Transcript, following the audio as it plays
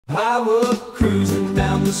I was cruising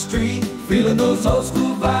down the street, feeling those old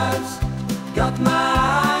school vibes. Got my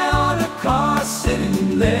eye on a car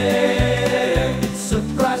sitting there. It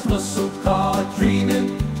surprised my so-called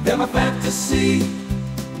dreaming, they're my fantasy.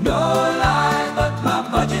 No lie, but my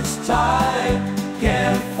budget's tight,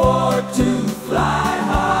 can't afford to fly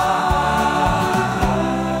high.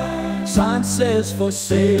 Sign says for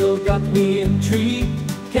sale, got me intrigued,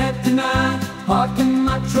 can't deny. Parking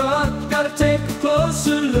my truck, gotta take a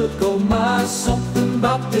closer look. Oh my, something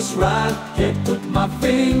about this ride, can't put my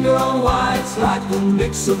finger on why. It's like a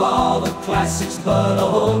mix of all the classics, but a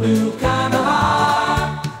whole new kind of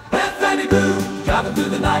high. Bethany Blue, driving through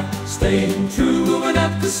the night, staying true, moving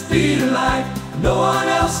at the speed of light. No one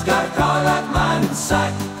else got a car like mine in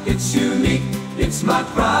sight. It's unique, it's my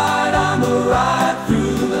pride, I'm a ride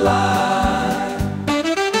through the light.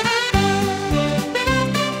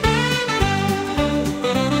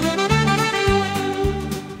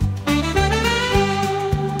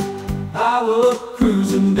 I was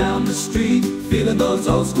cruising down the street, feeling those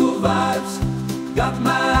old school vibes. Got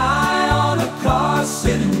my eye on a car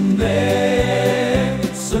sitting there.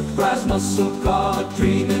 It surprised my so-called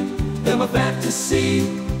dreaming, they're my fantasy.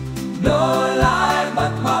 No lie,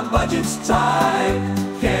 but my budget's tight,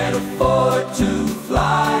 can't afford to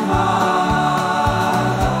fly high.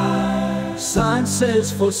 Sign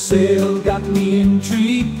says for sale, got me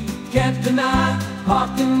intrigued, can't deny.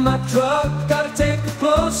 Parking my truck, gotta take a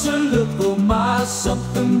closer look. Oh my,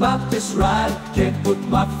 something about this ride, can't put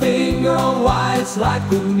my finger on why. It's like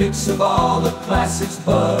a mix of all the classics,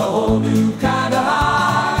 but a whole new kind of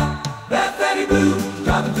high. Bethany Blue,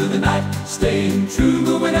 driving through the night, staying true,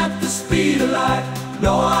 moving at the speed of light.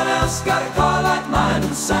 No one else got a car like mine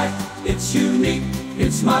in sight. It's unique,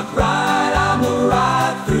 it's my pride, I'm a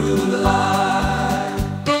ride through the light.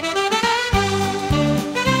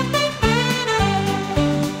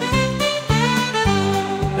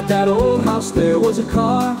 That old house there was a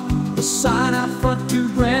car, the sign out front, too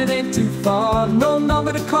grand, ain't too far. No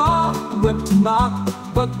number to call, I went to knock,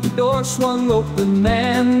 but the door swung open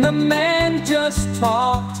and the man just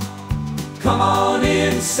talked. Come on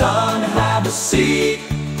in, son, have a seat.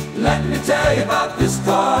 Let me tell you about this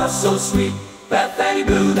car so sweet. Bethany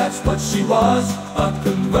Blue, that's what she was, a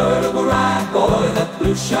convertible ride, boy, that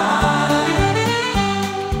blue shine.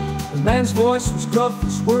 The man's voice was gruff,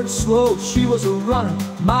 his words slow. She was a runner,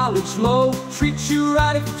 mileage low. Treat you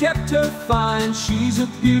right if you kept her fine. She's a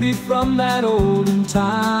beauty from that olden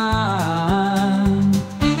time.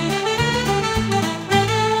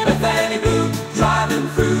 Bethany Blue, driving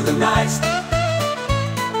through the night,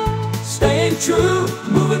 staying true,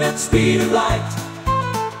 moving at the speed of light.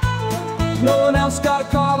 No one else got a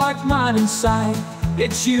car like mine in sight.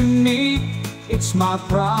 It's unique, it's my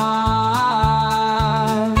pride.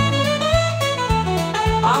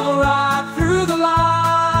 I'll ride through the light.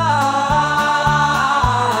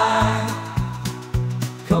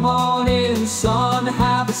 Come on in, son,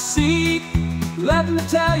 have a seat. Let me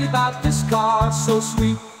tell you about this car so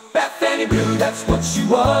sweet. Bethany Blue, that's what she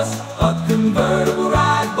was, a convertible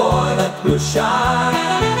ride, boy, that blue shine.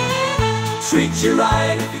 Treat you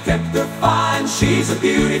right if you kept her fine. She's a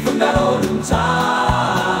beauty from that olden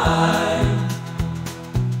time.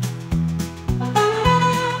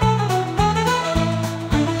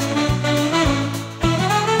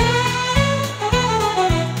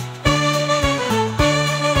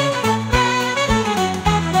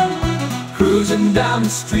 Cruising down the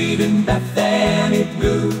street in Bethany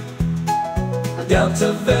Blue,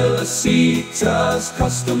 Delta Velocitas,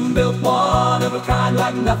 custom built, one of a kind,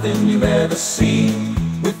 like nothing you've ever seen.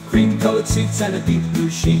 With cream-colored seats and a deep blue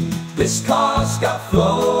sheen, this car's got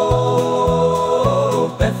flow.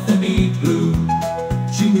 Bethany Blue,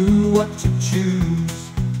 she knew what to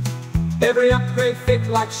choose. Every upgrade fit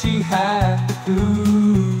like she had the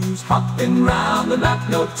blues. Hopping round the map,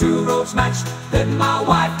 no two roads matched. Then my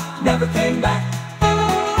wife never came back.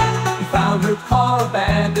 We found her car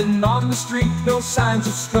abandoned on the street. No signs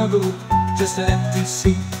of struggle, just an empty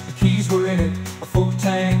seat. The keys were in it, a full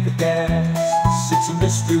tank of gas. It's a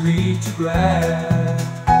mystery to grab.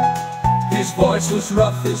 His voice was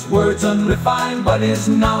rough, his words unrefined, but his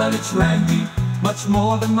knowledge ran deep, much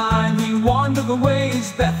more than mine. He warned of the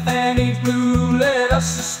ways Bethany Blue led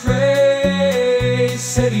us astray.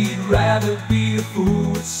 Said he'd rather be a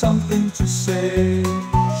fool with something to say.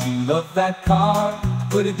 She loved that car,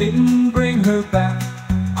 but it didn't bring her back.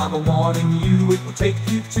 I'm a warning you, it will take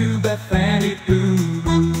you to Bethany Blue.